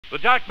The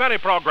Jack Benny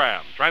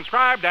Program,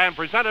 transcribed and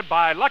presented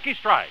by Lucky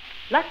Strike.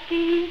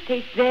 Lucky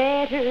tastes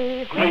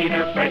better.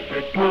 Cleaner,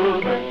 fresher,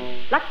 smoother.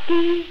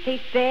 Lucky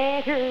tastes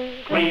better.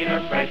 Cleaner,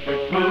 fresher,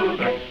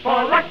 smoother.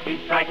 For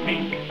Lucky Strike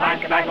means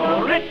fine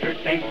tobacco, richer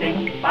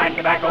tasting, fine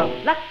tobacco.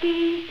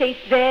 Lucky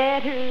tastes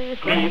better.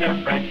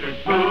 Cleaner, fresher,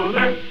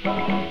 smoother.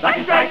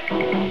 Lucky Strike,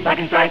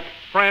 Lucky Strike.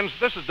 Friends,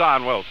 this is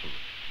Don Wilson.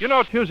 You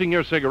know, choosing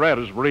your cigarette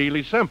is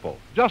really simple.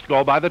 Just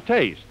go by the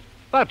taste.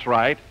 That's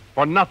right.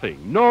 For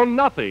nothing,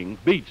 nothing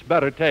beats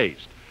better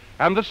taste.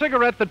 And the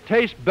cigarette that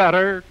tastes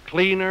better,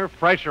 cleaner,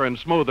 fresher, and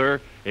smoother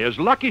is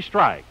Lucky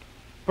Strike.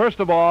 First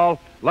of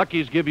all,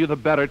 Lucky's give you the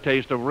better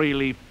taste of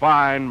really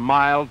fine,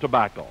 mild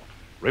tobacco.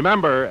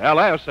 Remember,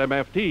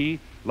 LSMFT,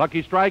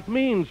 Lucky Strike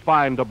means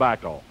fine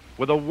tobacco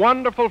with a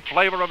wonderful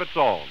flavor of its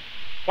own.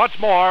 What's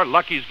more,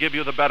 Lucky's give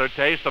you the better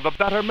taste of a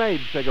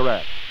better-made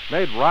cigarette,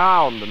 made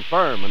round and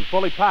firm and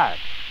fully packed,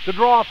 to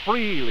draw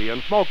freely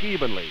and smoke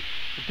evenly,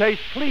 to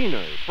taste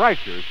cleaner,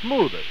 fresher,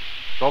 smoother.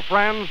 So,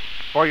 friends,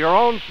 for your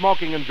own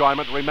smoking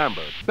enjoyment,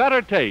 remember,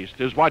 better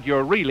taste is what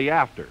you're really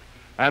after,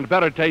 and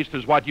better taste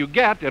is what you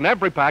get in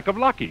every pack of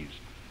Lucky's.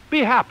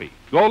 Be happy.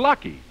 Go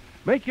Lucky.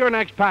 Make your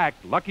next pack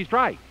Lucky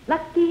Strike.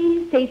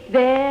 Lucky tastes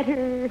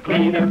better.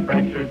 Cleaner,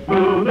 fresher,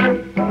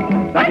 smoother.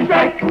 Lucky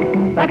Strike,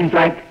 Lucky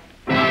Strike.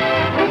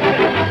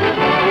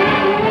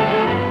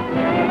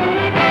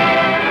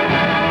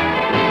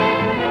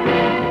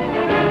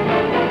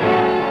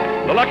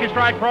 The Lucky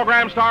Strike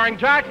program starring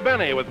Jack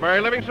Benny with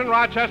Mary Livingston,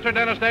 Rochester,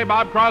 Dennis Day,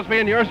 Bob Crosby,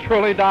 and yours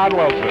truly, Don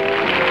Wilson.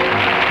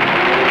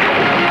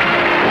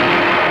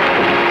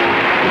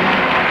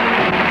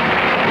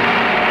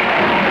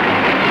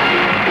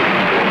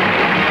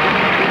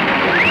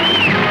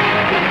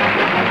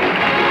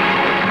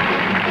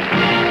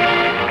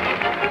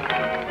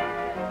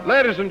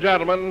 Ladies and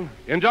gentlemen,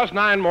 in just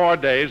 9 more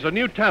days, a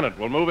new tenant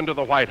will move into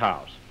the White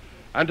House.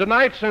 And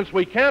tonight, since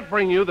we can't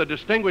bring you the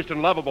distinguished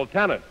and lovable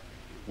tenant,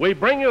 we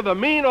bring you the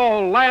mean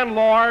old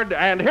landlord,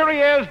 and here he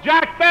is,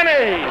 Jack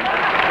Benny.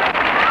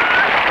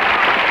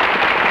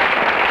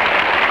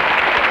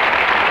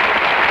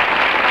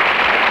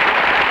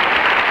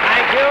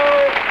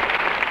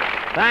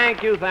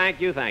 Thank you.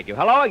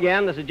 Hello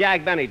again, this is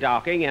Jack Benny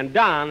talking, and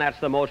Don, that's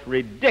the most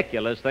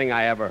ridiculous thing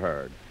I ever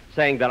heard,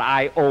 saying that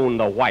I own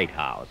the White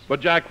House. But,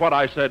 Jack, what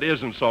I said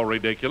isn't so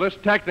ridiculous.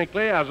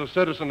 Technically, as a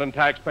citizen and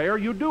taxpayer,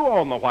 you do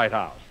own the White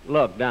House.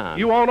 Look, Don.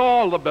 You own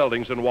all the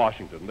buildings in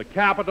Washington. The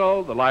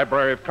Capitol, the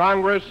Library of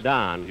Congress.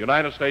 Don. The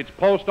United States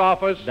Post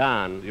Office.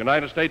 Don. The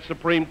United States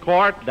Supreme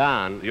Court.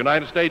 Don. The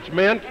United States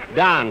Mint.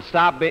 Don,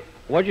 stop it.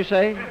 What'd you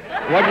say?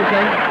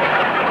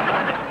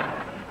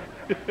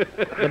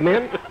 The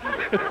Mint?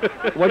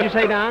 What'd you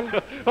say, Don?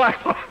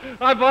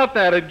 I thought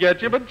that'd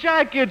get you, but,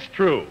 Jack, it's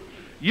true.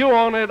 You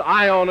own it,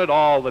 I own it,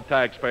 all the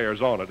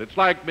taxpayers own it. It's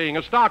like being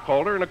a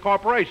stockholder in a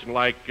corporation,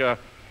 like the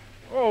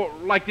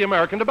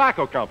American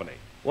Tobacco Company.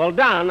 Well,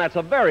 Don, that's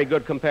a very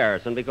good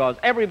comparison because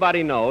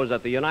everybody knows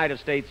that the United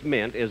States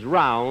Mint is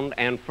round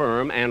and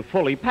firm and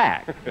fully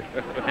packed.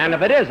 And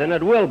if it isn't,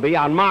 it will be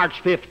on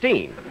March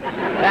 15th.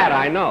 That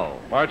I know.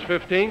 March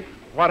 15th?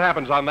 What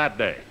happens on that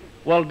day?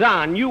 Well,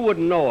 Don, you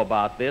wouldn't know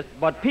about this,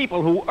 but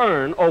people who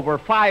earn over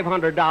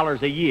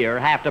 $500 a year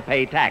have to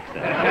pay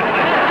taxes.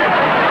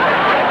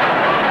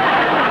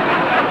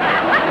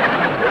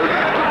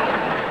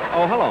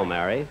 Oh, hello,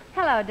 Mary.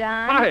 Hello,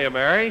 Don. Hiya,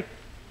 Mary.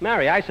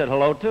 Mary, I said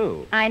hello,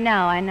 too. I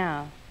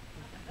know.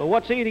 But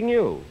what's eating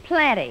you?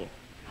 Plenty.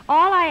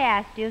 All I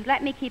asked you is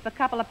let me keep a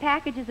couple of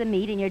packages of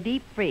meat in your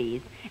deep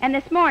freeze. And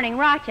this morning,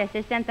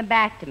 Rochester sent them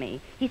back to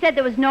me. He said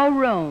there was no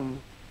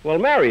room. Well,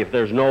 Mary, if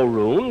there's no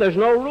room, there's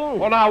no room.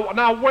 Well,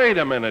 now, wait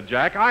a minute,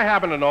 Jack. I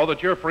happen to know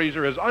that your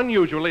freezer is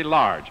unusually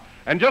large.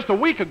 And just a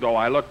week ago,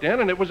 I looked in,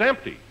 and it was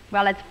empty.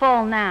 Well, it's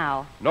full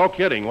now. No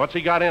kidding. What's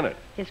he got in it?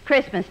 His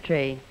Christmas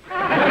tree.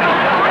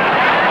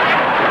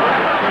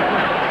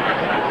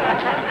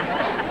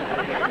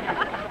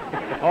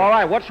 All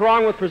right, what's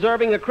wrong with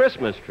preserving a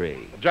Christmas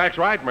tree? Jack's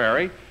right,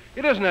 Mary.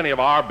 It isn't any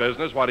of our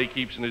business what he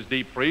keeps in his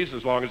deep freeze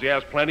as long as he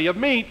has plenty of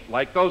meat,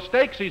 like those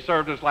steaks he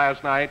served us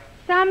last night.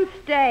 Some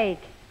steak.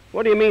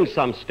 What do you mean,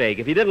 some steak?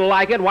 If you didn't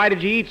like it, why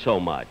did you eat so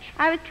much?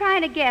 I was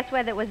trying to guess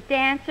whether it was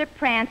Dancer,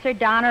 Prancer,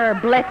 Donner, or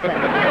Blitzen.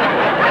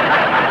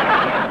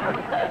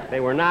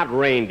 They were not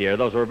reindeer.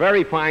 Those were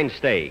very fine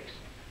steaks.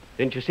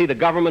 Didn't you see the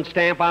government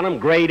stamp on them?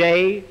 Grade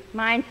A?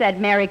 Mine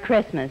said Merry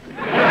Christmas.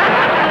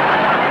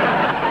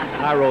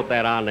 I wrote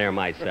that on there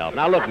myself.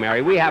 Now, look,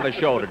 Mary, we have a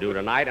show to do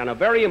tonight and a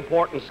very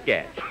important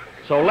sketch.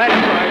 So let's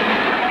try...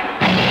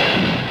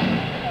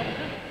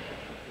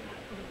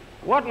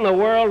 What in the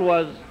world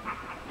was...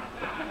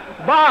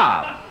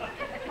 Bob!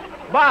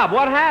 Bob,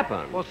 what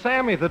happened? Well,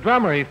 Sammy, the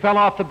drummer, he fell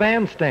off the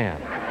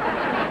bandstand.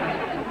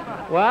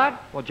 What?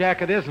 Well,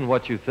 Jack, it isn't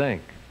what you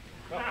think.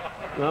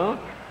 No?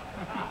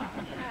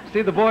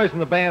 See, the boys in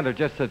the band are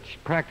just such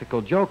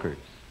practical jokers.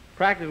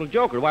 Practical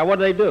joker. Why, what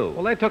did they do?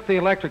 Well, they took the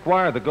electric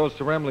wire that goes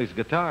to Remley's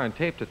guitar and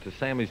taped it to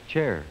Sammy's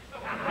chair.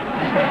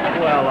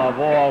 Well, of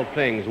all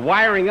things,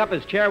 wiring up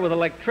his chair with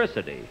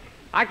electricity.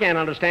 I can't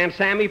understand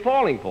Sammy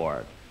falling for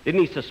it.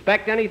 Didn't he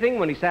suspect anything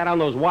when he sat on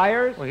those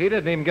wires? Well, he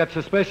didn't even get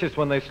suspicious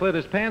when they slit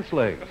his pants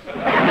legs.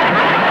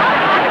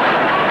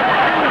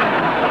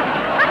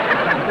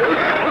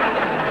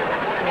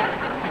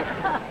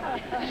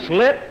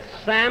 Slit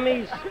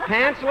Sammy's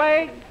pants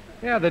leg?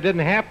 Yeah, they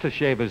didn't have to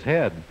shave his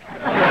head.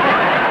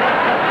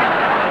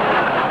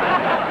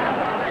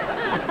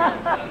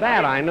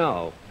 That I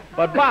know.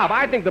 But, Bob,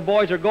 I think the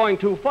boys are going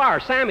too far.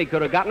 Sammy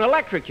could have gotten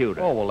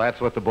electrocuted. Oh, well, that's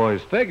what the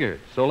boys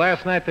figured. So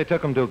last night they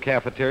took him to a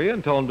cafeteria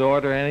and told him to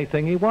order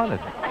anything he wanted.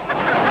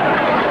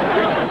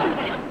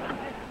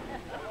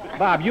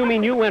 Bob, you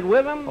mean you went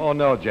with him? Oh,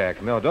 no,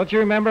 Jack, no. Don't you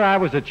remember I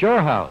was at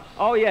your house?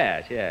 Oh,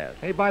 yes, yes.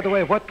 Hey, by the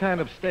way, what kind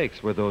of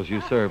steaks were those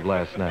you served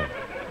last night?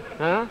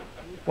 Huh?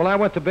 Well, I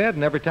went to bed,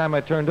 and every time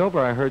I turned over,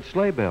 I heard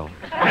sleigh bells.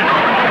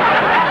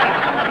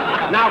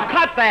 Now,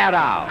 cut that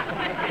out.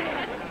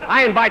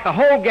 I invite the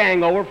whole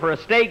gang over for a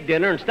steak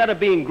dinner. Instead of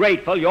being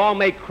grateful, you all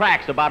make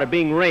cracks about it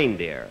being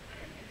reindeer.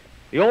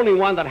 The only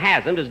one that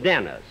hasn't is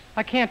Dennis.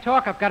 I can't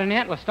talk. I've got an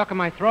antler stuck in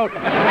my throat.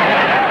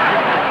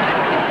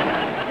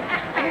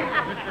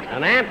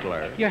 An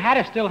antler? Your hat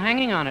is still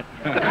hanging on it.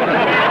 Oh, for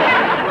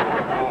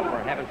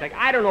heaven's sake.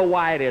 I don't know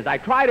why it is. I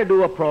try to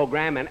do a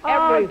program and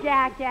every... Oh,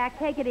 Jack,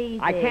 take it easy.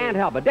 I can't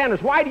help it.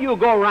 Dennis, why do you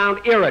go around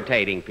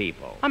irritating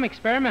people? I'm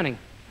experimenting.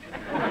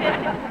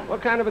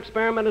 What kind of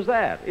experiment is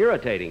that?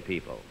 Irritating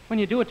people. When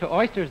you do it to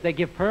oysters, they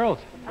give pearls.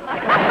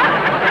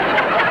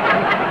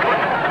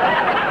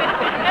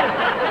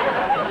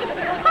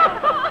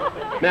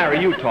 Mary,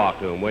 you talk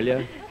to him, will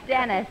you?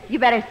 Dennis, you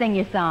better sing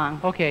your song.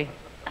 Okay.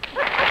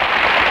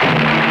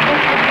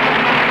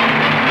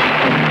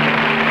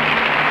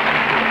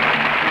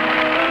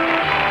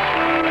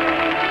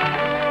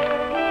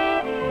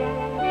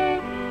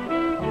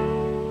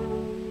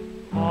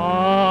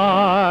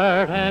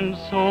 Heart and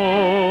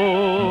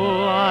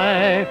soul,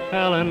 I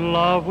fell in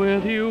love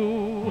with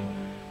you.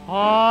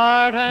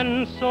 Heart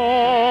and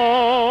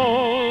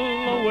soul,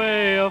 the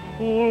way a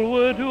fool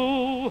would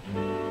do,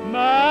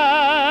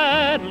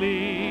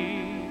 madly,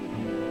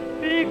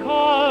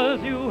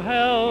 because you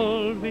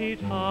held me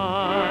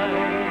tight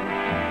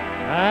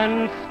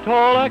and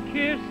stole a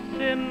kiss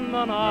in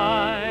the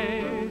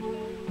night.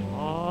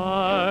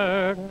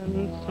 Heart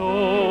and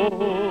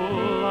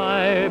soul,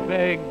 I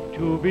begged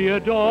to be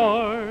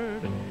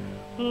adored,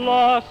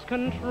 lost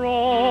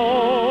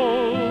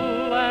control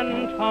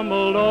and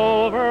tumbled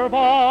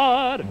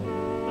overboard.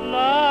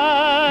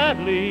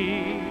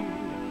 Gladly,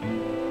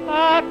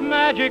 that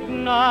magic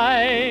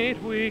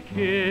night we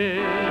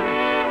kissed,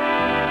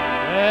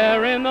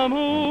 there in the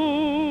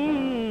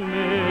moonlit.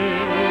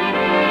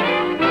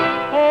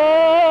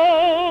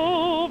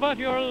 Oh, but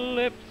your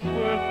lips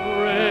were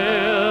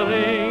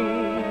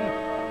thrilling,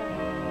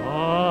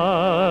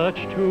 much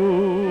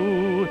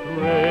too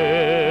thrilling.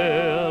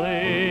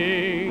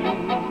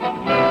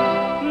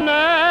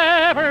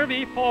 Never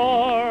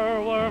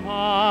before were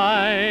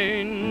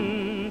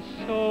mine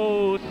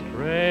so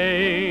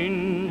strangely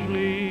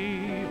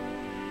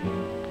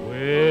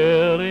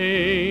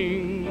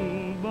willing,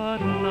 but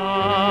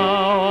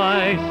now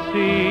I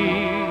see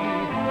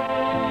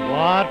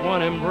what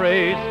one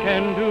embrace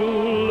can do.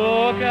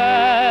 Look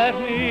at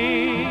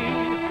me,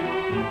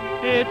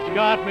 it's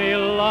got me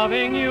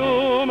loving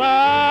you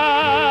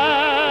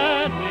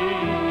madly.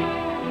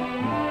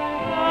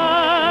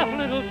 That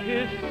little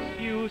kiss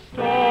you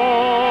stole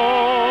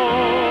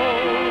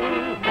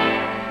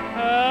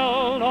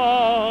held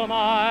all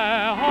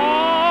my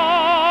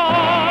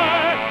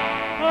heart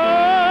and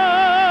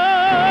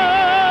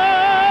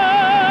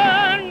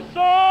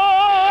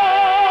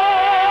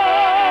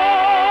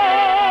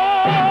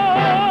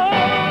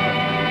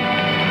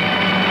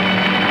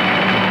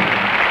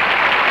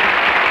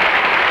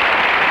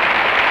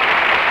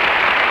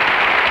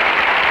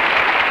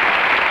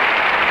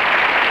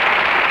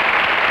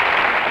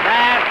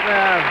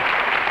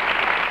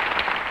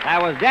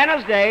That was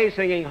Dennis Day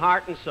singing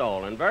Heart and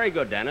Soul. And very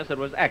good, Dennis. It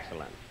was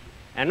excellent.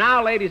 And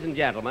now, ladies and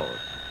gentlemen,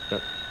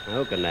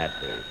 who can that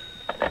be?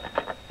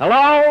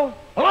 Hello?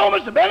 Hello,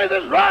 Mr. Benny.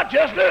 This is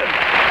Rochester.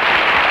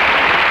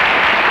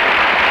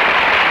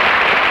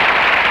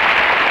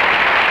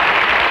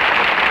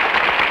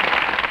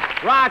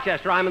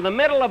 Rochester, I'm in the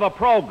middle of a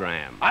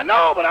program. I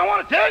know, but I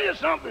want to tell you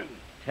something.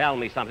 Tell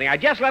me something. I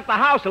just left the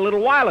house a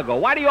little while ago.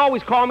 Why do you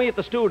always call me at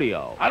the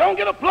studio? I don't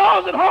get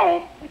applause at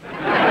home.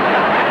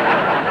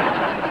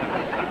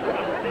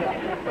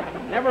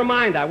 Never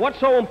mind that. What's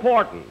so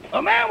important?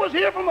 A man was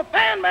here from a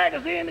fan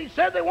magazine. He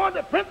said they wanted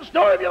to print the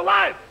story of your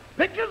life,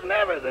 pictures and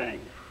everything.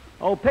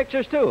 Oh,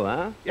 pictures too,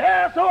 huh?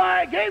 Yeah, so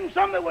I gave him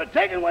some that were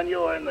taken when you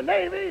were in the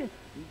Navy,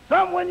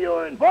 some when you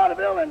were in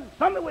vaudeville, and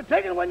some that were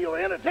taken when you were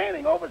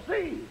entertaining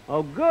overseas.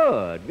 Oh,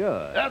 good,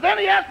 good. Then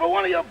he asked for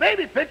one of your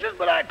baby pictures,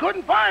 but I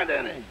couldn't find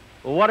any.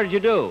 Well, what did you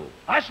do?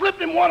 I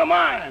slipped him one of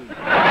mine.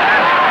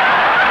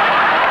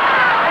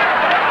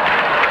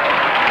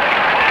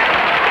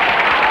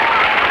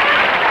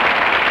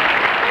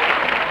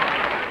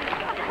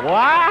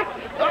 What?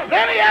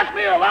 Then he asked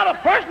me a lot of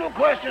personal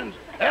questions,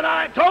 And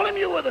I told him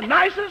you were the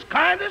nicest,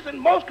 kindest, and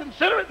most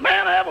considerate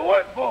man I ever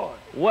worked for.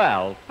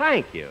 Well,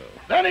 thank you.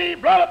 Then he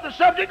brought up the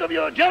subject of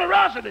your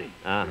generosity.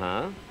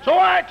 Uh-huh. So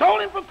I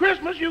told him for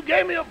Christmas you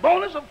gave me a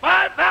bonus of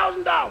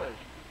 $5,000.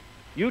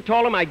 You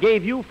told him I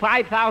gave you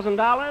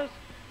 $5,000?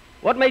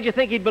 What made you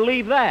think he'd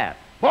believe that?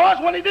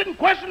 Boss, when he didn't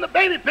question the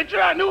baby picture,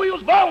 I knew he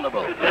was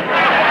vulnerable.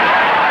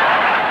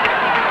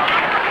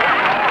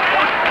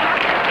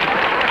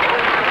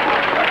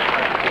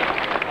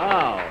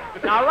 Oh.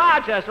 Now,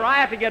 Rochester, I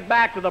have to get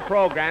back to the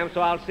program,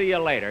 so I'll see you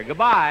later.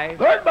 Goodbye.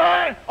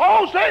 Goodbye.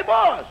 Oh, say,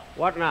 boss.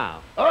 What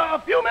now? A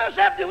few minutes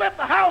after you left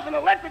the house, an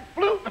electric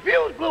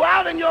fuse blew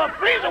out and your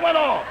freezer went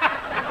off.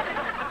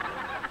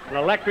 An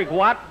electric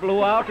what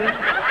blew out?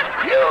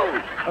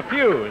 Fuse. A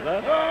fuse,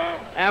 huh?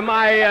 And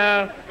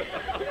my,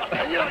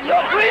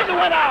 Your freezer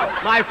went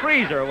out. My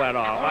freezer went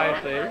off,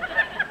 I see.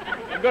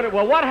 Good.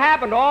 Well, what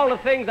happened to all the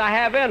things I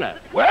have in it?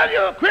 Well,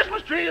 your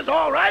Christmas tree is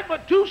all right,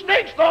 but 2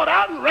 snakes thawed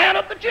out and ran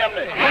up the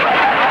chimney.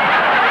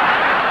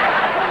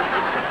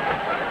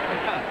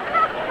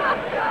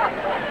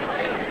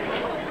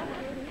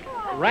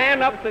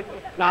 Ran up the...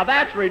 Now,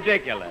 that's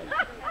ridiculous.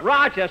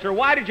 Rochester,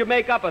 why did you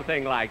make up a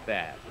thing like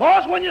that?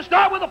 Boss, when you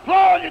start with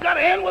applause, you got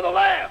to end with a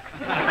laugh.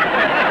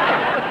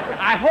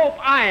 I hope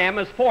I am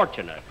as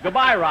fortunate.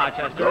 Goodbye,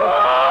 Rochester.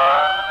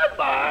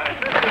 Goodbye.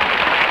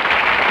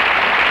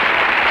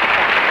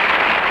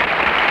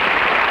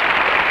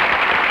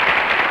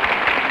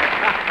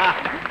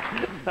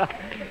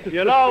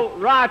 You know,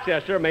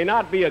 Rochester may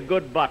not be a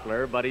good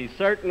butler, but he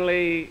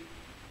certainly...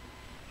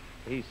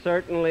 What's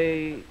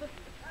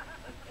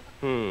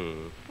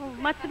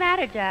the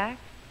matter, Jack?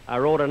 I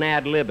wrote an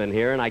ad lib in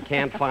here, and I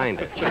can't find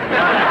it.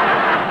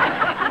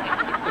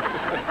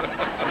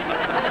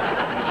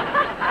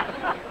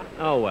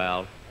 Oh,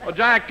 well. Well,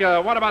 Jack,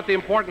 what about the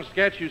important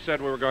sketch you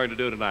said we were going to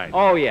do tonight?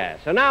 Oh, yes.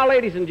 And now,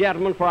 ladies and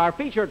gentlemen, for our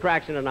feature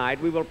attraction tonight,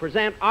 we will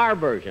present our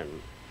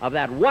version of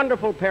that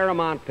wonderful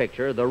Paramount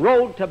picture, The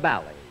Road to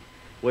Bali,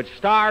 which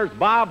stars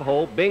Bob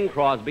Hope, Bing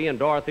Crosby, and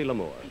Dorothy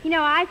Lamour. You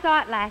know, I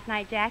saw it last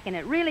night, Jack, and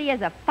it really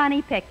is a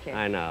funny picture.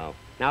 I know.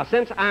 Now,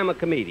 since I'm a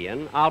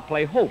comedian, I'll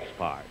play Hope's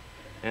part.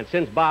 And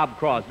since Bob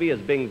Crosby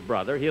is Bing's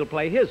brother, he'll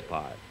play his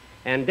part.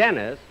 And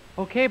Dennis...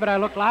 Okay, but I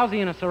look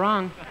lousy in a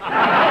sarong.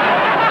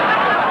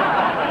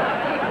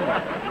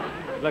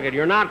 Look,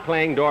 you're not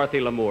playing Dorothy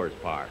Lamour's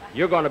part.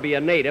 You're going to be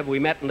a native we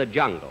met in the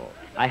jungle,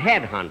 a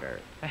headhunter.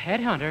 A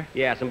headhunter?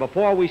 Yes, and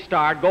before we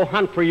start, go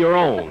hunt for your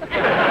own. Well,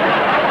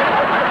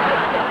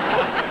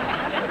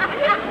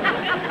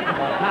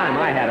 time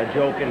I had a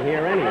joke in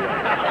here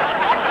anyway.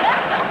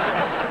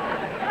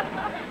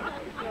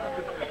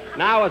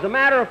 Now, as a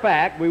matter of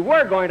fact, we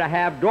were going to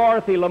have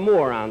Dorothy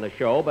Lamour on the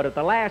show, but at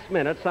the last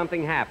minute,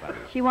 something happened.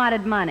 She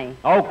wanted money.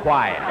 Oh,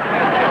 quiet.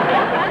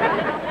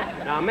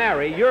 Now,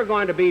 Mary, you're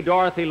going to be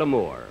Dorothy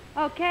Lamour.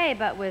 Okay,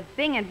 but with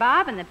Bing and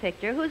Bob in the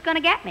picture, who's going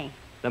to get me?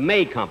 The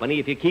May Company,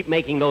 if you keep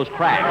making those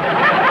cracks.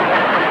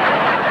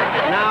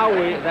 Now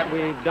that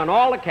we've done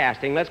all the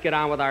casting, let's get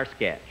on with our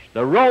sketch.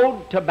 The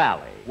Road to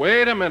Bali.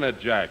 Wait a minute,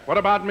 Jack. What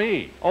about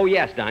me? Oh,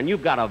 yes, Don,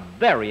 you've got a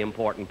very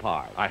important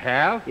part. I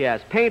have?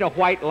 Yes, paint a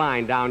white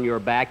line down your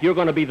back. You're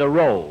going to be the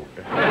road.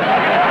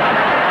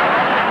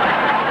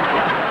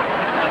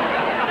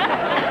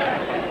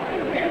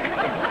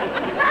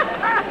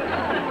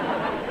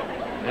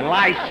 And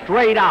lie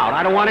straight out.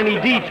 I don't want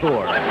any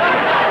detours.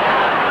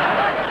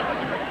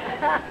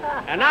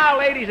 And now,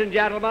 ladies and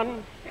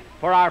gentlemen,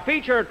 for our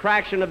feature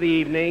attraction of the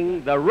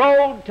evening, The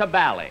Road to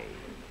Bali.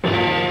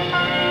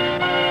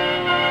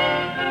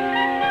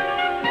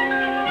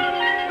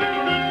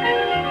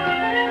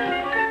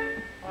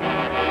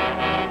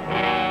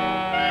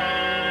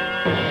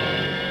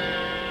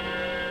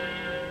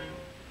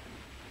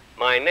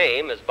 My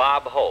name is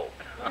Bob Hope.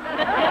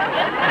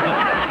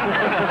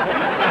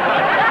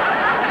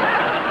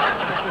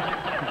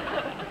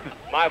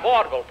 My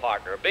vaudeville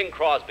partner, Bing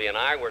Crosby, and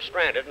I were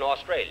stranded in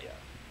Australia.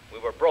 We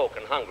were broke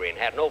and hungry and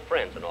had no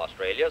friends in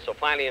Australia, so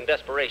finally, in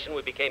desperation,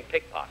 we became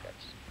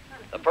pickpockets.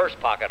 The first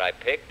pocket I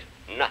picked,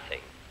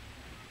 nothing.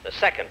 The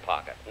second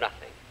pocket,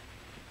 nothing.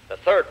 The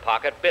third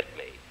pocket bit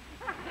me.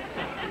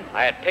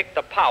 I had picked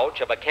the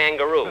pouch of a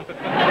kangaroo.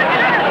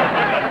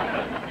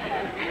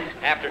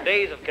 After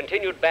days of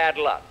continued bad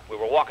luck, we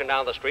were walking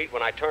down the street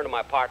when I turned to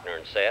my partner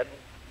and said,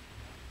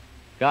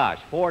 "Gosh,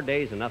 4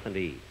 days and nothing to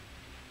eat.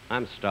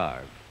 I'm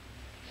starved."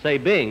 Say,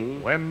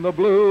 Bing. When the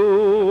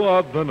blue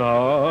of the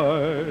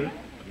night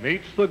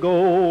meets the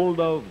gold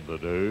of the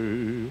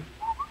day.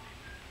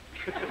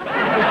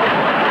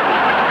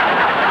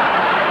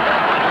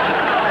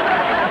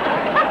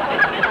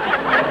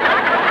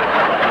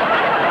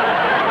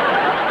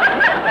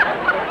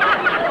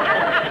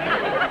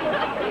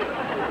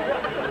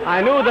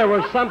 I knew there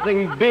was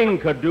something Bing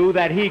could do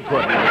that he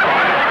couldn't.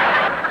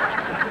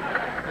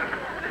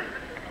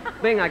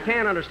 Bing, I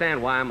can't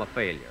understand why I'm a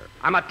failure.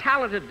 I'm a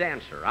talented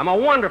dancer. I'm a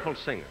wonderful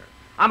singer.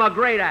 I'm a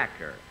great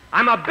actor.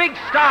 I'm a big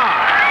star.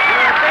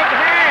 You're a big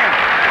hand.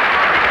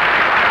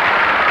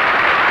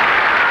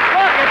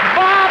 Look, it's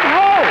Bob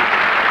Hope.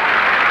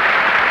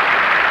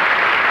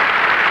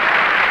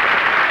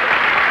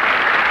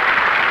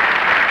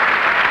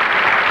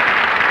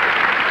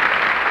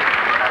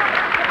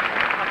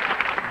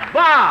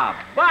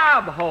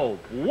 Bob Hope,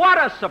 what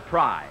a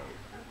surprise.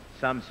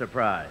 Some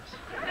surprise.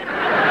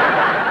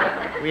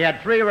 We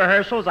had 3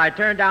 rehearsals. I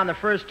turned down the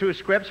first 2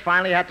 scripts,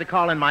 finally had to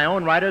call in my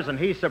own writers, and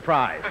he's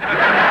surprised.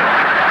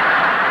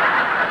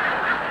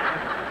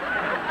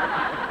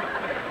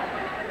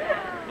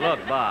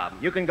 Look, Bob.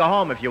 You can go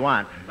home if you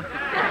want.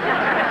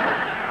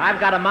 I've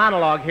got a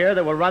monologue here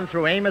that will run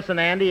through Amos and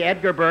Andy,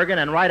 Edgar Bergen,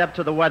 and right up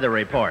to the weather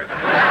report.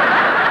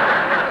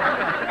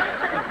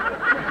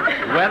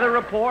 Weather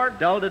report?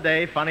 Dull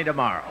today, funny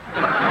tomorrow.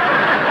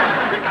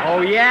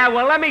 Oh, yeah?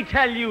 Well, let me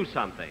tell you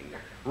something.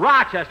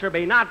 Rochester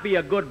may not be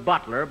a good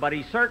butler, but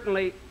he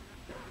certainly...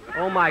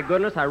 Oh, my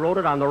goodness, I wrote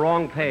it on the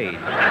wrong page.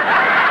 Now,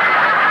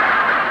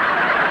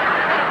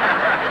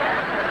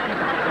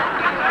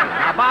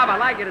 Bob, I'd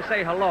like you to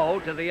say hello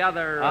to the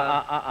other...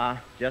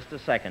 Just a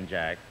second,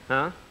 Jack.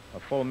 Huh? A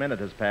full minute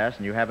has passed,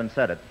 and you haven't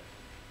said it.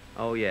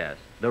 Oh, yes.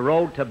 The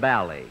road to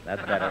Bali.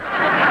 That's better.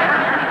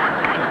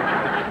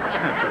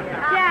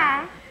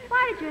 Jack,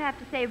 why did you have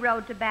to say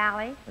road to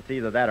Bali? It's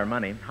either that or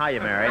money.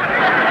 Hiya, Mary.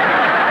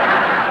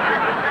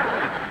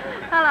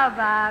 Hello,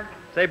 Bob.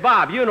 Say,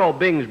 Bob, you know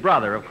Bing's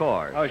brother, of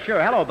course. Oh,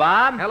 sure. Hello,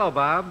 Bob. Hello,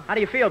 Bob. How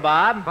do you feel,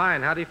 Bob?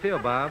 Fine. How do you feel,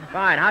 Bob?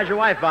 Fine. How's your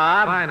wife,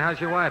 Bob? Fine.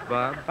 How's your wife,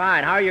 Bob?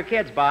 Fine. How are your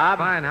kids, Bob?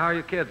 Fine. How are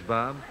your kids,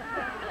 Bob?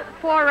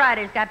 4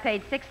 writers got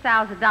paid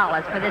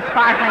 $6,000 for this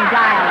sparkling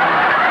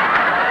dialogue.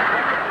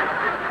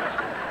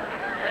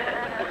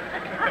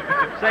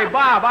 Say,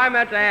 Bob, I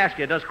meant to ask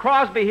you, does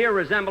Crosby here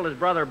resemble his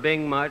brother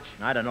Bing much?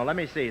 I don't know. Let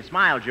me see.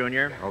 Smile,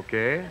 Junior.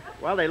 Okay.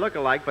 Well, they look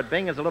alike, but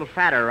Bing is a little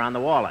fatter around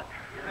the wallet.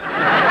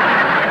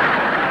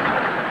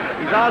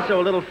 He's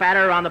also a little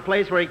fatter around the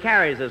place where he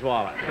carries his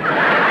wallet.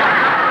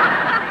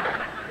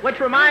 Which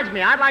reminds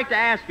me, I'd like to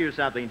ask you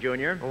something,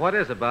 Junior. Well, what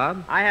is it,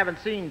 Bob? I haven't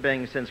seen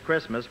Bing since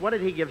Christmas. What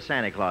did he give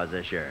Santa Claus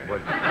this year?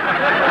 What?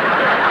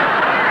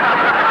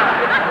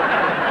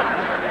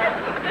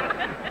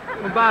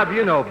 Well, Bob,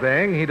 you know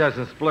Bing. He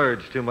doesn't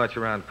splurge too much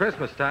around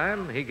Christmas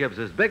time. He gives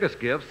his biggest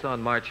gifts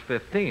on March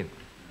 15th.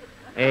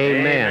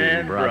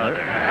 Amen, brother.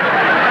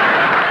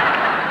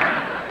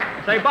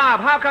 Say,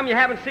 Bob, how come you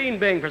haven't seen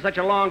Bing for such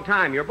a long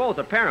time? You're both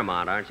at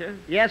Paramount, aren't you?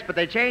 Yes, but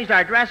they changed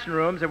our dressing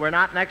rooms and we're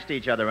not next to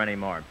each other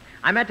anymore.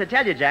 I meant to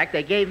tell you, Jack,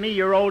 they gave me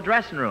your old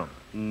dressing room.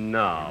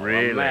 No.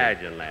 Really?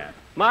 Imagine that.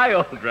 My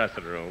old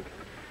dressing room.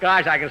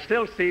 Gosh, I can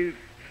still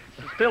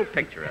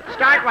picture it.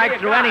 Start right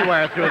through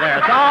anywhere through there.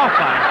 It's all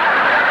fun.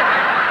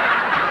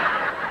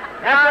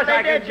 That's what they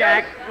I can, did,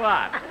 Jack. Jack.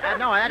 What?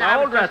 No, I My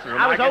old was just- dressing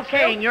room. I was can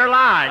okaying still- your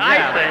line. I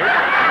yeah. see.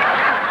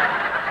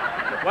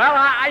 Well,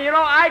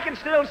 I can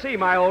still see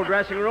my old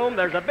dressing room.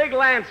 There's a big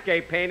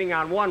landscape painting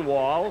on one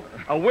wall,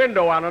 a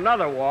window on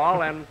another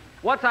wall, and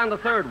what's on the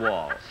third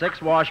wall?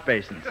 6 wash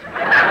basins.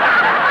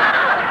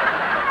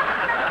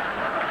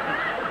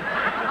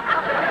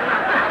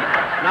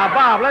 Now,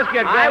 Bob, let's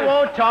get going. I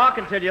won't talk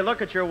until you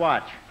look at your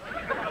watch.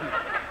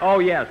 Oh,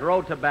 yes,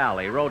 road to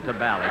Bali, road to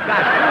Bali. Gosh,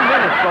 2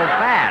 minutes go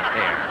fast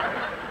here.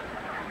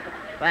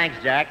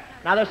 Thanks, Jack.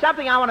 Now, there's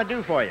something I want to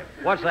do for you.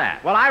 What's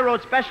that? Well, I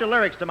wrote special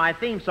lyrics to my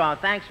theme song,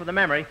 Thanks for the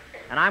Memory,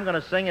 and I'm going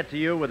to sing it to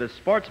you with a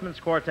Sportsman's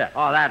Quartet.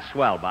 Oh, that's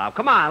swell, Bob.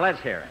 Come on, let's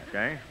hear it.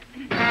 Okay?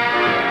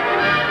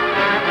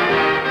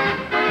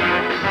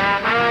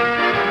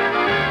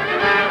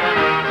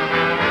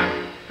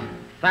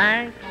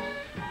 Thanks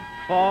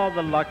for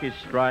the lucky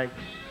strikes.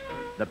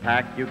 The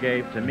pack you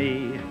gave to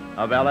me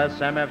of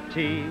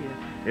LSMFT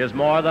is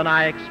more than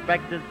I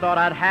expected. Thought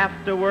I'd have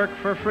to work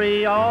for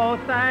free. Oh,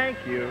 thank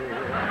you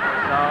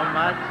so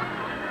much.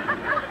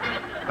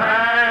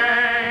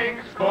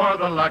 Thanks for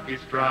the lucky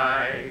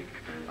strike.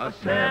 A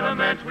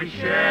sentiment we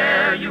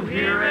share, you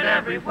hear it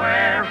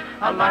everywhere.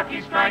 A lucky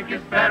strike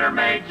is better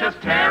made,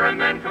 just tear and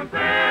then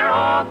compare.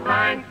 Oh,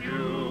 thank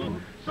you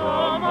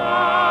so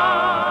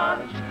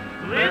much.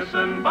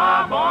 Listen,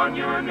 Bob, on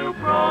your new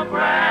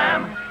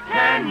program.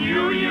 Can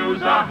you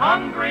use a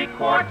hungry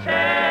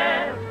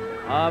quartet?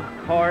 Of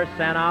course,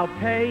 and I'll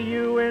pay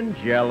you in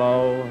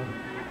Jell-O.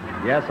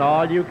 Yes,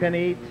 all you can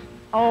eat.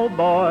 Oh,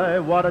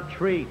 boy, what a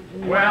treat.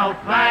 Well,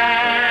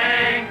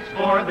 thanks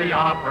for the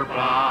offer,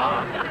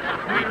 Bob.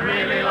 We'd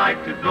really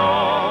like to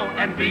go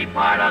and be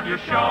part of your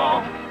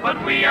show,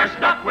 but we are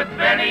stuck with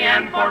Benny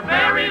and for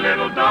very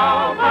little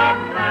dough. But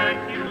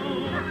thank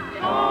you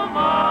so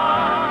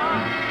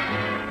much.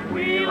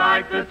 We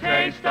like the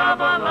taste of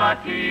a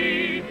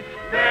lucky.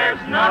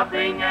 There's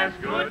nothing as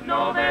good,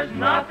 no, there's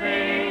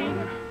nothing.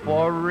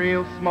 For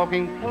real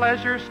smoking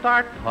pleasure,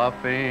 start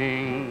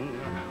puffing.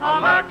 A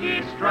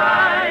lucky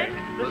strike,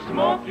 the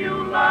smoke you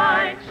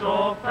like,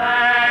 so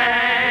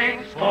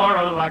thanks for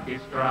a lucky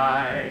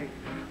strike.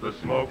 The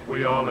smoke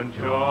we all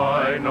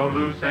enjoy, no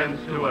loose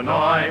ends to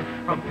annoy,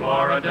 from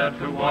Florida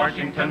to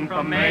Washington,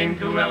 from Maine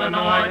to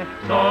Illinois.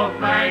 So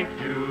thank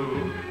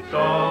you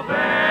so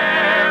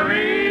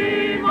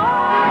very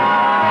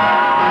much.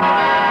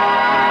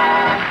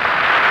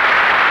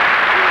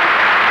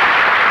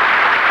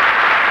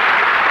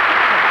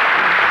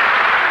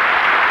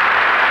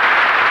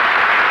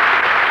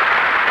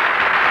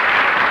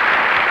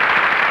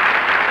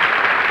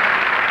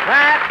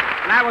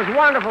 That was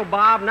wonderful,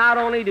 Bob. Not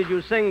only did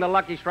you sing the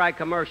Lucky Strike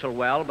commercial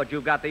well, but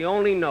you've got the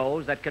only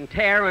nose that can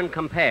tear and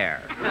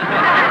compare.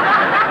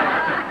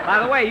 By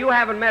the way, you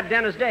haven't met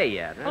Dennis Day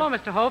yet. Huh? Hello,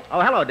 Mr. Hope.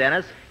 Oh, hello,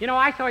 Dennis. You know,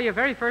 I saw your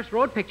very first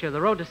road picture,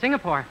 The Road to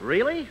Singapore.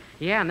 Really?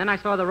 Yeah, and then I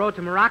saw The Road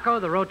to Morocco,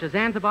 The Road to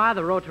Zanzibar,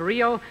 The Road to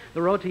Rio,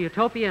 The Road to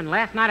Utopia, and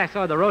last night I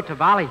saw The Road to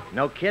Bali.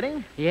 No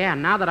kidding? Yeah,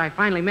 and now that I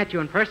finally met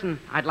you in person,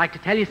 I'd like to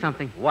tell you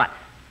something. What?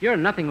 You're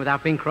nothing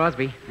without Bing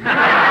Crosby.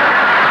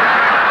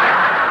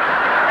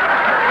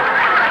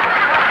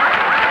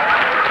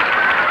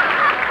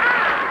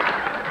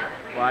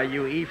 Why,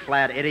 you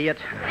E-flat idiot.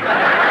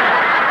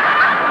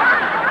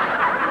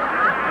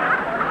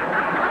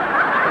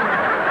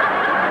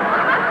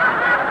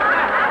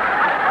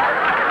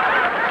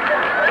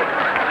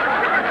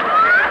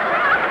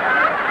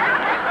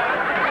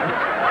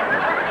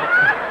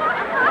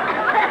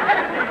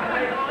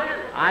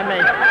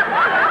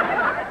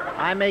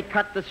 I may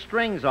cut the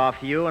strings off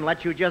you and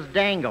let you just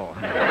dangle.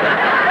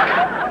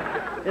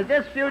 Is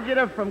this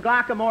fugitive from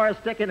Glockamora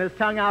sticking his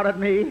tongue out at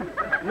me?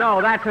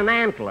 No, that's an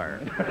antler.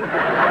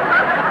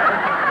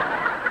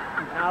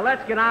 Now,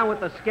 let's get on with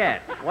the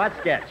sketch. What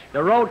sketch?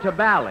 The Road to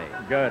Bali.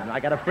 Good.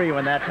 I got a free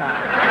one that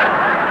time.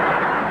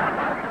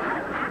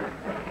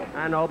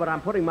 I know, but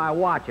I'm putting my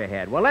watch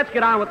ahead. Well, let's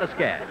get on with the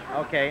sketch.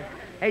 Okay.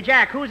 Hey,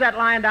 Jack, who's that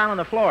lying down on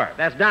the floor?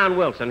 That's Don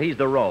Wilson. He's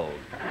the road.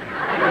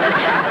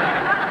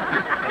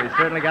 He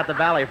certainly got the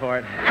valley for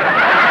it.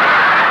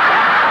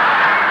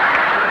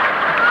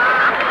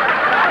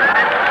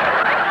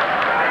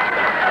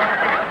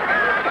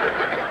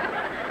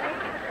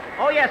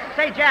 Oh, yes.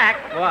 Say, Jack.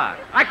 What?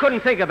 I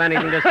couldn't think of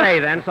anything to say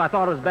then, so I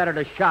thought it was better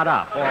to shut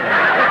up. What?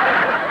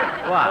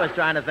 I was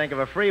trying to think of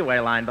a freeway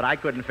line, but I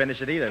couldn't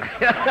finish it either.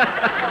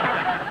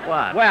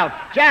 What? Well,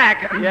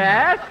 Jack.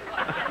 yes?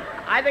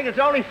 I think it's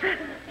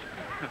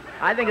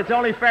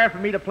only fair for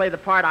me to play the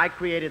part I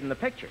created in the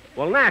picture.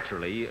 Well,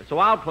 naturally, so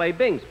I'll play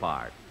Bing's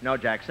part. No,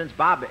 Jack, since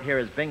Bob here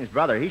is Bing's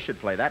brother, he should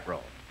play that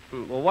role.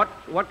 Well,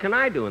 what can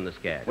I do in the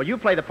sketch? Well, you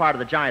play the part of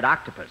the giant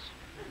octopus.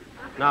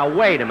 Now,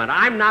 wait a minute.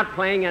 I'm not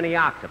playing any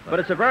octopus. But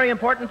it's a very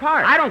important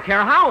part. I don't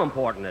care how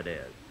important it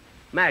is.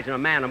 Imagine a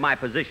man of my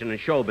position in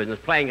show business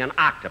playing an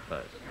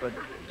octopus. But,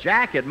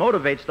 Jack, it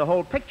motivates the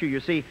whole picture. You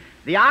see,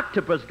 the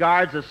octopus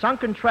guards a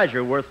sunken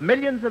treasure worth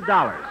millions of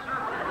dollars.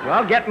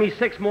 Well, get me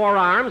 6 more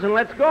arms and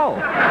let's go.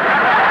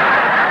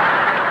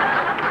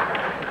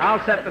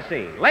 I'll set the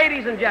scene.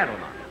 Ladies and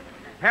gentlemen,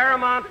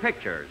 Paramount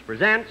Pictures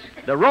presents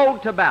The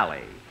Road to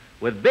Bali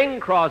with Bing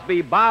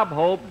Crosby, Bob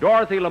Hope,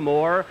 Dorothy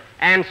Lamour,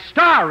 and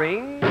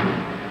starring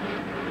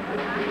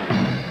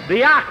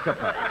the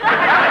octopus.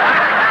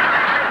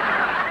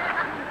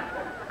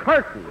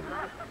 Curtain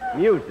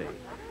music.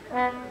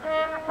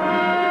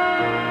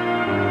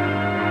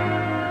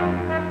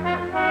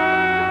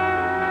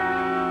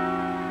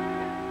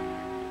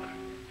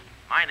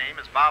 My name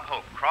is Bob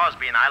Hope.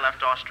 Crosby and I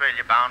left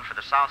Australia bound for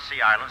the South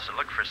Sea Islands to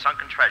look for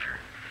sunken treasure.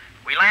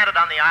 We landed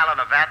on the island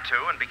of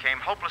Vatou and became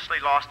hopelessly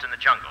lost in the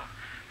jungle.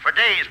 For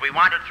days, we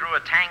wandered through a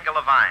tangle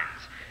of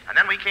vines, and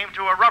then we came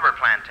to a rubber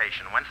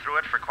plantation, went through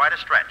it for quite a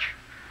stretch.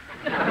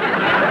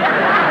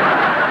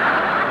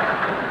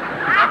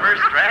 Rubber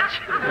stretch?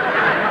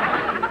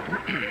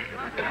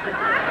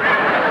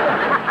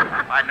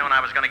 If I'd known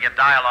I was going to get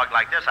dialogue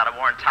like this, I'd have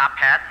worn top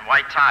hat and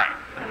white tie.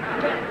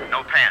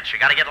 No pants. You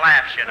got to get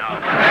laughs, you know.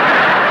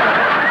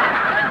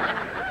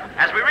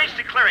 As we reached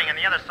a clearing on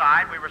the other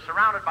side, we were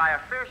surrounded by a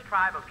fierce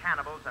tribe of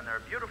cannibals and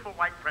their beautiful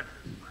white princess.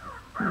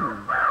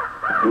 And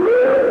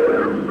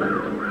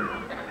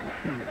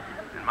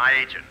my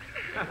agent.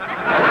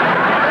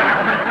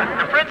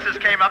 The princess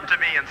came up to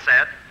me and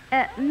said,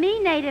 Me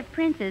native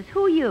princess,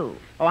 who you?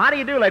 Oh, how do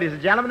you do, ladies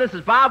and gentlemen? This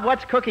is Bob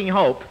What's Cooking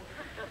Hope,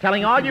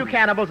 telling all you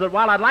cannibals that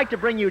while I'd like to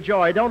bring you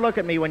joy, don't look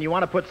at me when you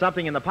want to put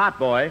something in the pot,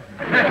 boy.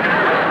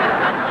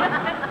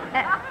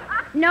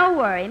 No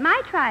worry.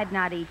 My tribe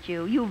not eat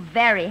you. You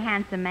very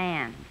handsome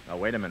man. Oh,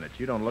 wait a minute.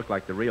 You don't look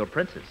like the real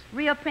princess.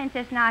 Real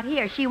princess not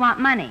here. She want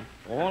money.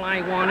 All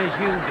I want is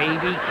you,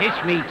 baby. Kiss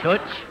me,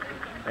 Toots.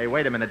 Hey,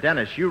 wait a minute,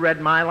 Dennis. You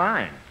read my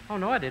line. Oh,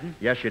 no, I didn't.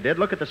 Yes, you did.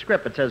 Look at the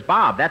script. It says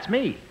Bob. That's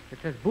me. It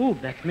says boob.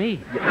 That's me.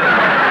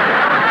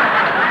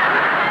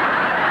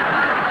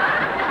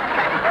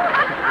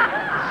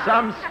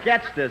 Some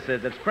sketch this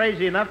is. It's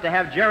crazy enough to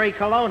have Jerry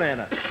Colonna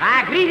in it.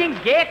 Greetings,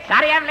 Git.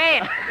 Sorry I'm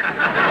late.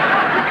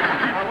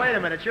 Oh, wait a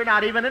minute. You're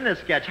not even in this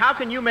sketch. How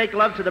can you make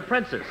love to the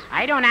princess?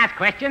 I don't ask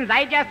questions.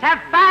 I just have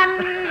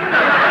fun.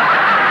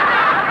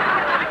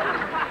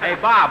 Hey,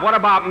 Bob, what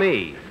about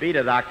me? Beat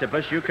it,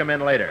 Octopus. You come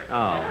in later.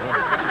 Oh.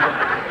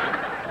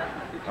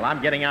 Well,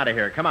 I'm getting out of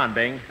here. Come on,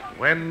 Bing.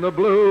 When the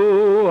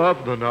blue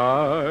of the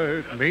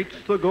night meets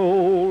the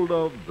gold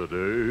of the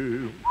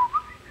day.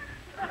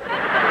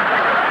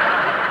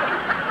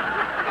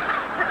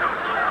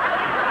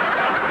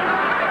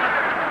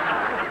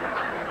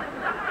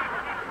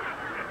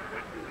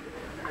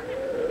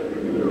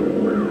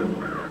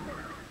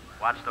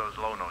 watch those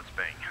low notes,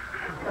 Bing.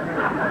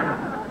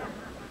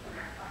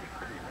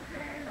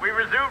 We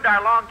resumed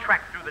our long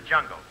trek through the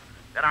jungle.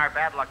 Then our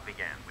bad luck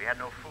began. We had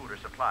no food or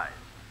supplies.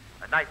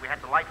 At night, we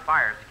had to light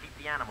fires to keep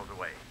the animals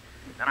away.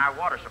 Then our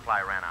water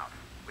supply ran out.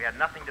 We had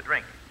nothing to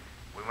drink.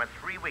 We went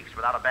 3 weeks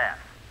without a bath.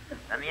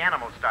 Then the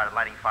animals started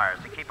lighting fires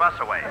to keep us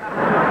away.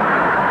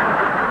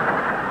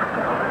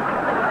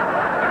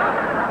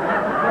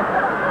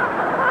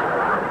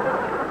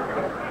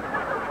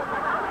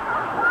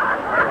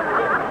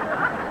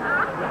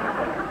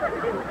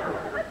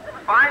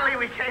 Finally,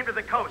 we came to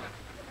the coast.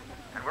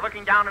 And we're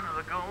looking down into the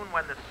lagoon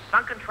when the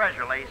sunken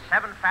treasure lay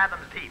 7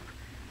 fathoms deep.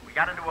 We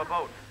got into a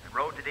boat and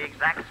rowed to the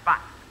exact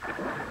spot.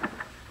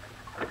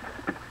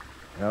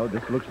 Well,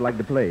 this looks like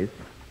the place.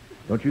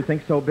 Don't you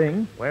think so,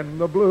 Bing? When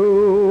the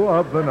blue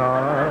of the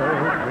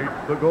night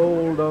meets the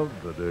gold of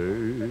the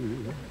day.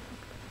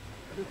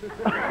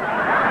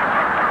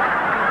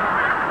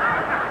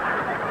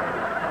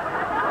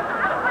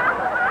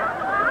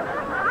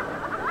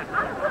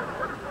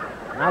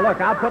 Now,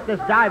 look, I'll put this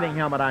diving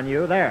helmet on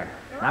you. There.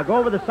 Now go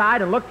over the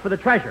side and look for the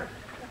treasure.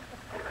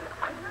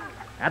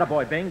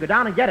 Attaboy, Bing. Go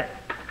down and get it.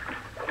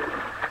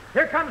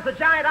 Here comes the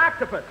giant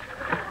octopus.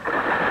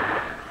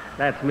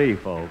 That's me,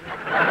 folks.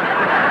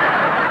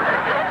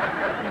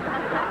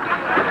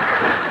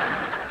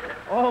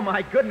 Oh,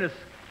 my goodness.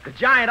 The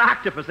giant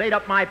octopus ate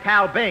up my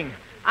pal Bing.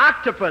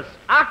 Octopus,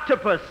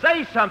 octopus,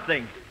 say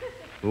something.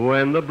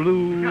 When the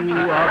blue of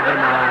the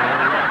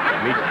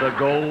night meets the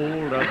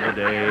gold of the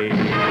day.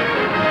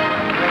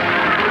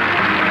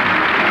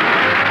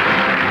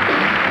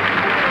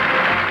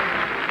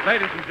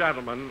 Ladies and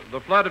gentlemen,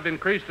 the flood of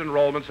increased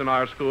enrollments in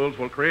our schools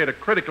will create a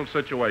critical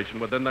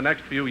situation within the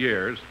next few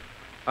years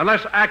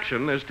unless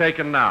action is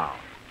taken now.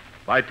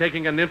 By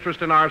taking an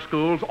interest in our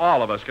schools,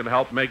 all of us can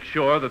help make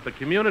sure that the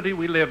community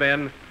we live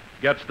in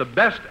gets the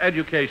best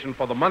education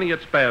for the money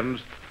it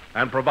spends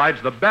and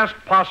provides the best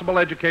possible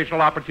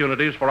educational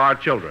opportunities for our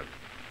children.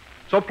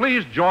 So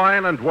please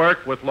join and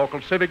work with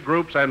local civic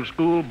groups and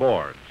school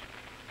boards.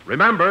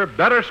 Remember,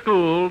 better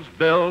schools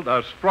build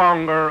a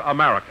stronger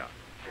America.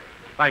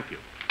 Thank you.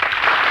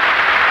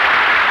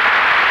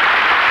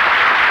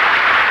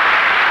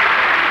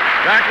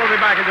 Jack will be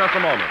back in just a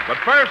moment. But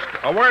first,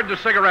 a word to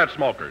cigarette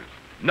smokers.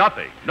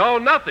 Nothing, no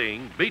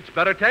nothing, beats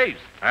better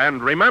taste.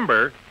 And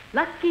remember,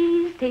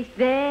 Lucky's taste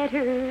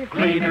better.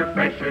 Cleaner,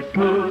 fresher,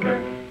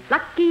 smoother.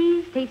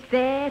 Lucky's taste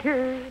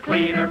better.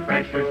 Cleaner,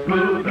 fresher,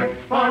 smoother.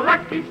 For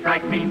Lucky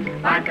Strike means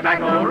fine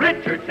tobacco,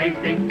 richer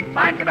tasting,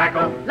 fine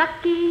tobacco.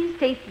 Lucky's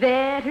taste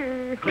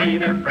better.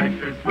 Cleaner,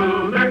 fresher,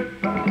 smoother.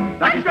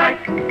 Lucky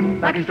Strike,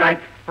 Lucky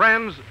Strike.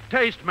 friends,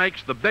 taste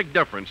makes the big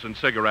difference in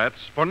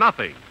cigarettes. For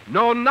nothing,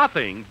 no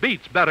nothing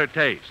beats better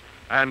taste.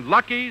 And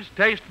Lucky's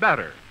taste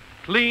better.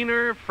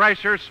 Cleaner,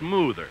 fresher,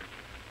 smoother.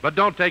 But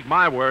don't take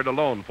my word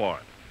alone for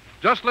it.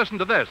 Just listen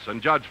to this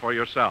and judge for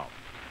yourself.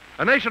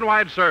 A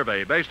nationwide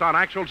survey based on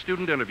actual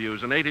student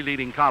interviews in 80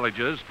 leading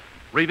colleges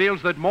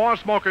reveals that more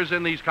smokers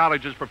in these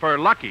colleges prefer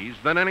Lucky's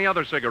than any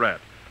other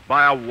cigarette,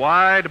 by a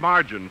wide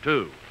margin,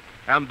 too.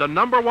 And the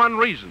number one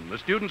reason the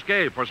students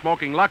gave for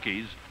smoking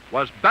Lucky's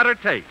was better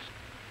taste.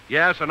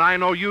 Yes, and I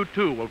know you,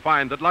 too, will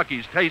find that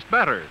Lucky's taste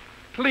better,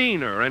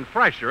 cleaner and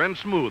fresher and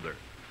smoother.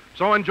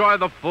 So enjoy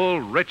the full,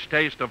 rich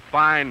taste of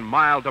fine,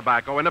 mild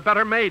tobacco in a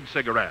better-made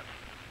cigarette.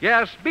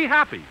 Yes, be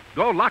happy.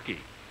 Go Lucky.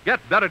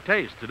 Get better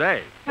taste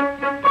today.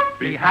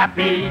 Be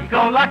happy,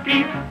 go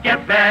Lucky,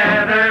 get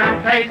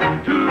better taste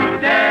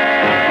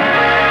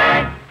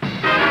today.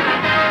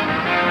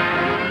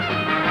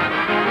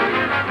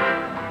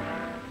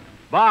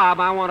 Bob,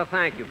 I want to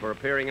thank you for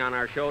appearing on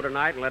our show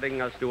tonight and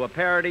letting us do a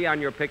parody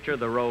on your picture,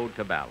 The Road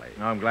to Bali.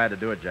 Oh, I'm glad to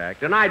do it, Jack.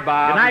 Good night,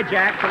 Bob. Good night,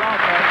 Jack. So long,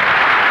 folks.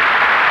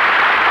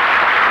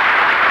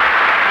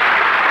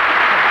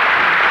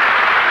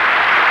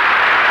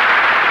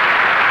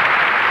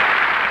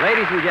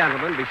 Ladies and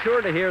gentlemen, be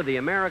sure to hear The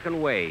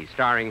American Way,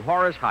 starring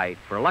Horace Heidt,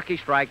 for Lucky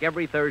Strike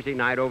every Thursday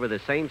night over the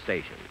same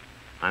station.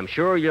 I'm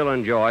sure you'll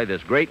enjoy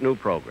this great new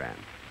program.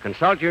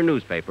 Consult your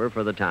newspaper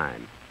for the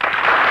time.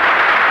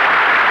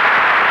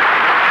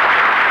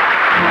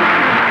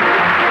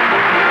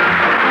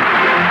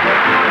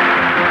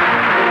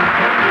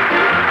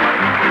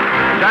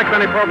 The Jack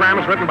Benny program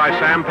is written by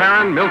Sam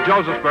Perrin, Milt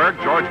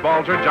Josephsberg, George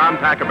Balzer, John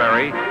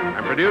Tackerberry,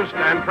 and produced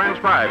and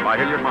transcribed by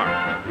Hilliard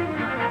Marks.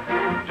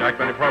 The Jack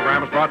Benny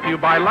program is brought to you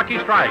by Lucky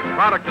Strike,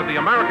 product of the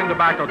American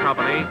Tobacco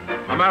Company,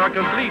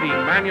 America's leading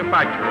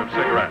manufacturer of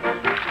cigarettes.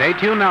 Stay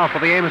tuned now for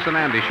the Amos and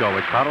Andy Show,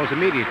 which follows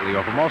immediately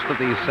over most of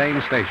these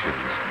same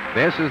stations.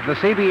 This is the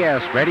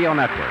CBS Radio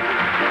Network.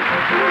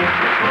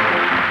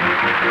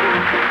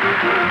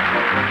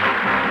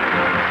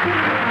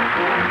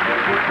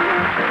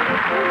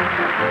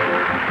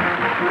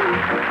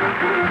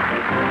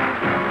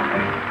 Thank you.